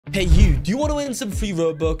Hey you, do you want to win some free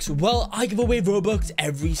Robux? Well, I give away Robux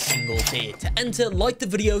every single day. To enter, like the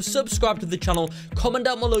video, subscribe to the channel, comment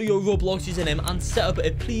down below your Roblox username, and set up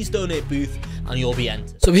a please donate booth, and you'll be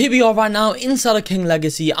entered. So here we are right now inside of King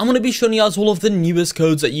Legacy. I'm going to be showing you guys all of the newest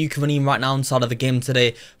codes that you can redeem right now inside of the game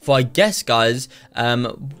today. For I guess, guys,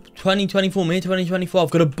 2024, May 2024,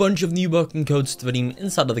 I've got a bunch of new working codes to redeem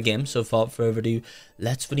inside of the game. So without further ado,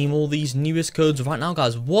 let's redeem all these newest codes right now,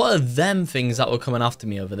 guys. What are them things that were coming after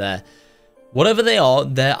me over there? Whatever they are,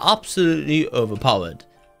 they're absolutely overpowered.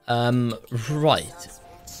 Right.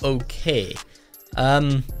 Okay.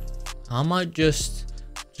 I might just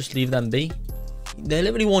leave them be. They're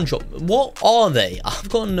literally one shot. What are they? I've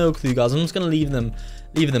got no clue, guys. I'm just gonna leave them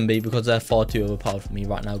be because they're far too overpowered for me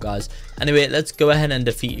right now, guys. Anyway, let's go ahead and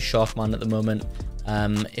defeat Sharkman at the moment,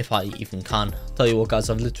 if I even can. Tell you what, guys,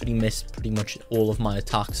 I've literally missed pretty much all of my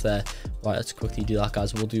attacks there. Right, let's quickly do that,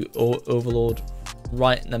 guys. We'll do Overlord.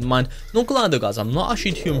 Right, never mind. Not gonna lie though, guys, I'm not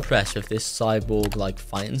actually too impressed with this cyborg like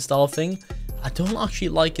fighting style thing. I don't actually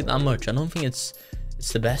like it that much. I don't think it's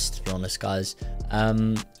the best, to be honest, guys.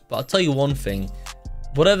 But I'll tell you one thing,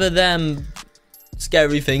 whatever them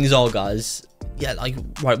scary things are, guys. Yeah, like,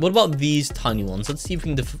 right, what about these tiny ones? Let's see if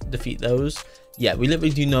we can defeat those. Yeah, we literally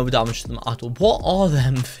do no damage to them at all. What are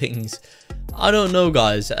them things? I don't know,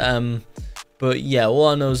 guys. But yeah, all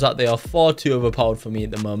I know is that they are far too overpowered for me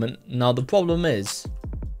at the moment. Now, the problem is,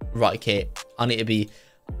 right, okay, I need to be,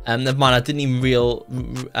 never mind, I didn't even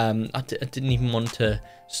want to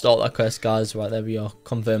start that quest, guys. Right, there we are,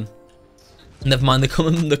 confirm. Never mind,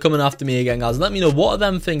 they're coming after me again, guys. Let me know what are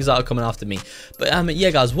them things that are coming after me. But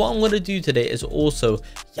yeah, guys, what I'm going to do today is also,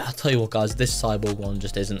 yeah, I'll tell you what, guys, this cyborg one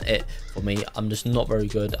just isn't it for me. I'm just not very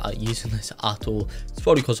good at using this at all. It's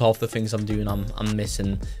probably because half the things I'm doing I'm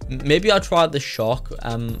missing. Maybe I tried the shark.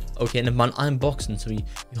 Okay, never mind, I'm boxing, so we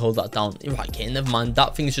hold that down. Right, okay, never mind,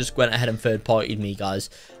 that thing's just went ahead and third-partied me,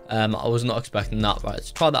 guys. I was not expecting that. Right,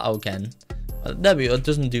 let's try that out again. There we go. It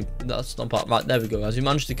doesn't do, that's not part. Right, there we go, guys. We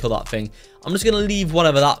managed to kill that thing. I'm just gonna leave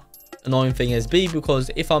whatever that annoying thing is be,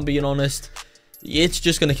 because if I'm being honest, it's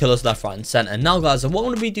just gonna kill us left, right, and center. Now, guys, what I'm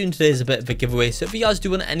gonna be doing today is a bit of a giveaway. So if you guys do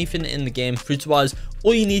want anything in the game fruits wise,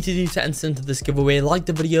 all you need to do to enter into this giveaway, like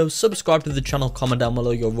the video, subscribe to the channel, comment down below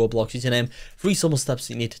your Roblox username, 3 simple steps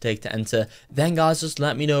that you need to take to enter. Then, guys, just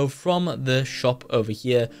let me know from the shop over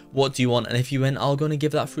here what do you want, and if you win, I'm gonna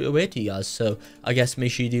give that fruit away to you guys. So I guess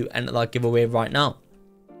make sure you do enter that giveaway right now.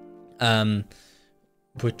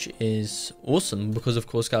 Which is awesome because, of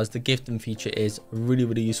course, guys, the gifting feature is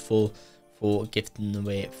really useful for gifting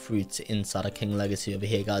away fruits inside of King Legacy over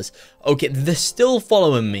here, guys. Okay, they're still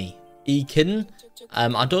following me. Are you kidding?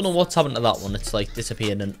 I don't know what's happened to that one. It's like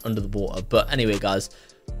disappeared and under the water. But anyway, guys,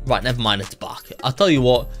 right, never mind, it's back. I'll tell you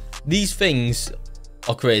what, these things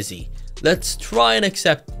are crazy. Let's try and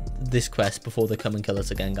accept this quest before they come and kill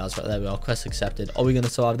us again, guys. Right, there we are, quest accepted. Are we going to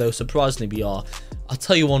survive though? Surprisingly, we are. I'll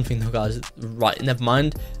tell you one thing though, guys. Right, never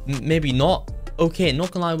mind, maybe not. Okay,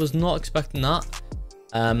 not gonna lie, I was not expecting that.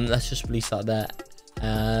 Let's just release that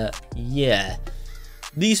there. Yeah,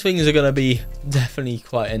 these things are gonna be definitely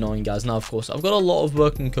quite annoying, guys. Now, of course, I've got a lot of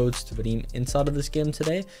working codes to redeem inside of this game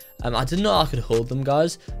today. I didn't know I could hold them,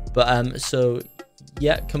 guys, but so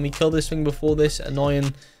yeah, can we kill this thing before this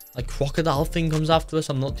annoying like crocodile thing comes after us?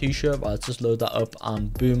 I'm not too sure. Right, let's just load that up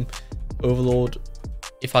and boom, Overlord.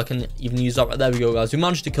 If I can even use that. Right, there we go, guys. We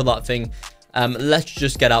managed to kill that thing. Let's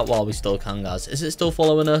just get out while we still can, guys. Is it still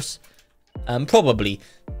following us? Probably.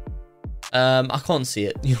 I can't see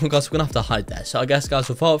it. You know, guys, we're gonna have to hide there. So I guess, guys,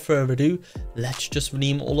 without further ado, let's just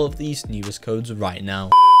redeem all of these newest codes right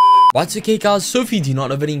now. Right, okay, guys, so if you do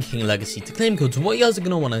not have any King Legacy to claim codes, what you guys are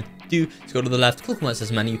going to want to do is go to the left, click on where it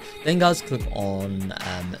says menu, then, guys, click on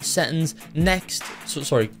settings, next,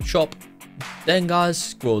 shop. Then, guys,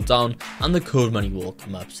 scroll down and the code menu will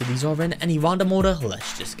come up. So these are in any random order.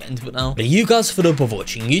 Let's just get into it now. But you guys fed up of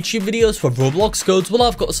watching YouTube videos for Roblox codes? Well,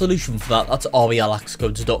 I've got a solution for that. That's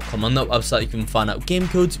relxcodes.com. On that website, you can find out game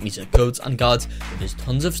codes, music codes, and guides. There's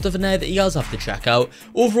tons of stuff in there that you guys have to check out.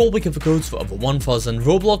 Overall, we give codes for over 1,000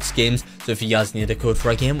 Roblox games. So if you guys need a code for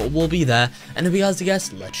a game, it will be there. And if you guys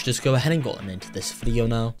guess, let's just go ahead and get on into this video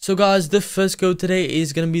now. So, guys, the first code today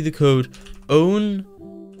is going to be the code OWN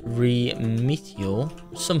Meteor,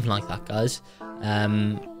 something like that, guys.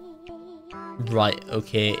 Right,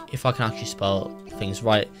 okay, if I can actually spell things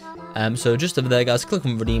right. So just over there, guys, click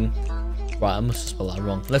on redeem. Right, I must have spelled that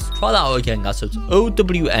wrong. Let's try that out again, guys. So it's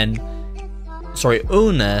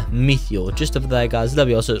Owner Meteor, just over there, guys. There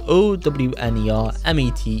we are. So OWNER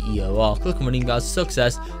METEOR. Click on redeem, guys.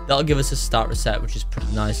 Success. That'll give us a start reset, which is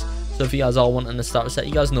pretty nice. So So if you guys are wanting to start reset,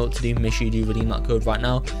 you guys know what to do. Make sure you do redeem that code right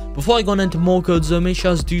now. Before I go on into more codes though, make sure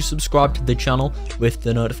you guys do subscribe to the channel with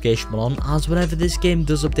the notification bell on, as whenever this game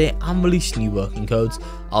does update and release new working codes,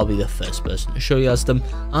 I'll be the first person to show you guys them.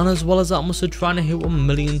 And as well as that, I'm also trying to hit 1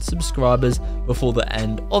 million subscribers before the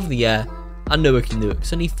end of the year. I know we can do it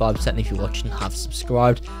because only 5% if you're watching have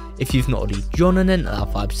subscribed. If you've not already joined in at that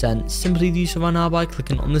 5%, simply do so right now by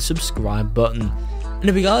clicking on the subscribe button. And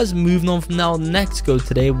if you guys, moving on from now, the next code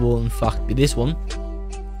today will in fact be this one,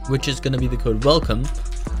 which is going to be the code welcome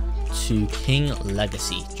to King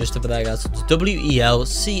Legacy. Just over there guys, it's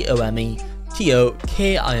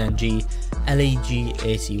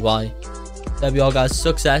WELCOMETOKINGLEGACY. There we are guys,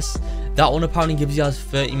 success. That one apparently gives you guys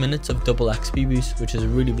 30 minutes of double XP boost, which is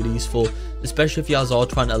really useful, especially if you guys are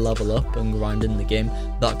trying to level up and grind in the game.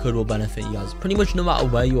 That code will benefit you guys pretty much no matter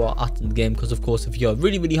where you are at in the game, because of course if you're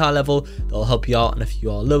really high level, they'll help you out, and if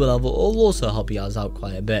you are lower level, it'll also help you guys out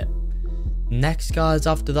quite a bit. Next guys,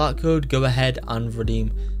 after that code, go ahead and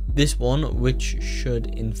redeem this one, which should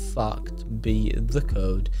in fact be the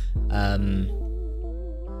code.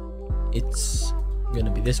 It's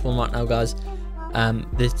gonna be this one right now guys.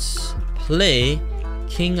 Let's play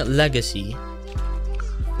King Legacy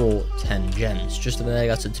for 10 gems. Just over there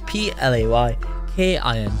guys, it's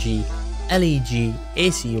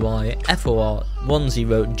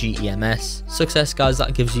PLAYKINGLEGACYFOR10GEMS. Success guys,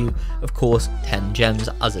 that gives you of course 10 gems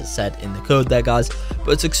as it said in the code there guys,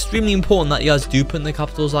 but it's extremely important that you guys do put in the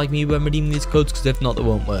capitals like me when redeeming these codes, because if not they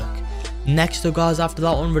won't work. Next though guys, after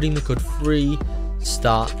that one, redeem the code free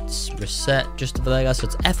starts reset. Just over there guys, so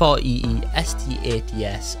it's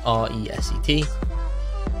FREESTATSRESET.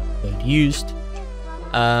 Code used.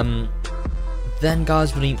 Then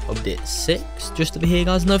guys, redeem update 6 just over here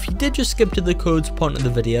guys. Now if you did just skip to the codes point of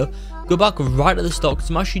the video, go back right at the start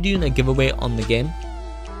because I'm actually doing a giveaway on the game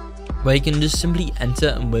where you can just simply enter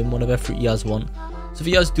and win whatever fruit you guys want. So if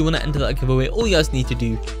you guys do want to enter that giveaway, all you guys need to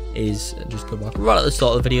do is just go back right at the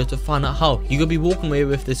start of the video to find out how you're gonna be walking away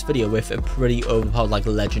with this video with a pretty overpowered like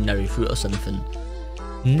legendary fruit or something.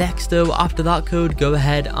 Next though, after that code, go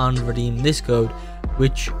ahead and redeem this code,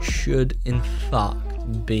 which should in fact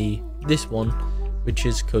be this one, which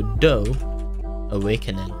is code DOUGH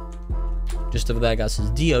Awakening. Just over there guys, it's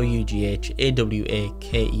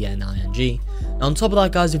DOUGHAWAKENING. Now on top of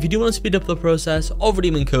that guys, if you do want to speed up the process of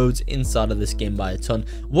redeeming codes inside of this game by a ton,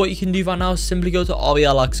 what you can do right now is simply go to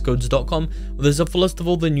RBLXcodes.com, where there's a full list of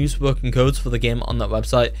all the newest working codes for the game on that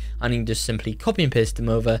website, and you can just simply copy and paste them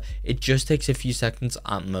over. It just takes a few seconds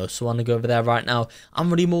at most, so I want to go over there right now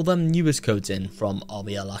and redeem all them newest codes in from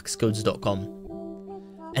RBLXcodes.com.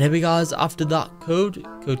 Anyway guys, after that code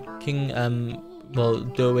King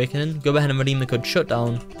DOUGH Awakening, go ahead and redeem the code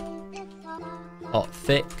shutdown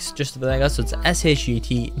fix. Just over there guys, so it's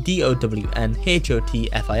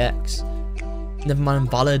SHUTDOWNHOTFIX. Never mind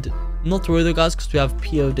invalid, not to worry though guys, because we have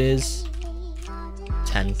PO days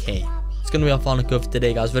 10k. It's gonna be our final code for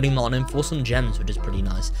today guys, redeem Marlon for some gems, which is pretty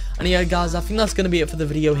nice. And yeah guys, I think that's gonna be it for the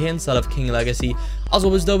video here inside of King Legacy. As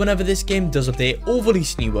always though, whenever this game does update or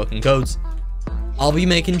release new working codes, I'll be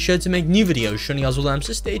making sure to make new videos showing you guys all them,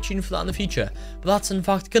 so stay tuned for that in the future. But that's in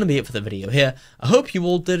fact going to be it for the video here. I hope you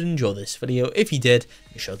all did enjoy this video. If you did,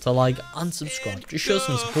 be sure to like and subscribe to show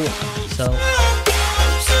some support. So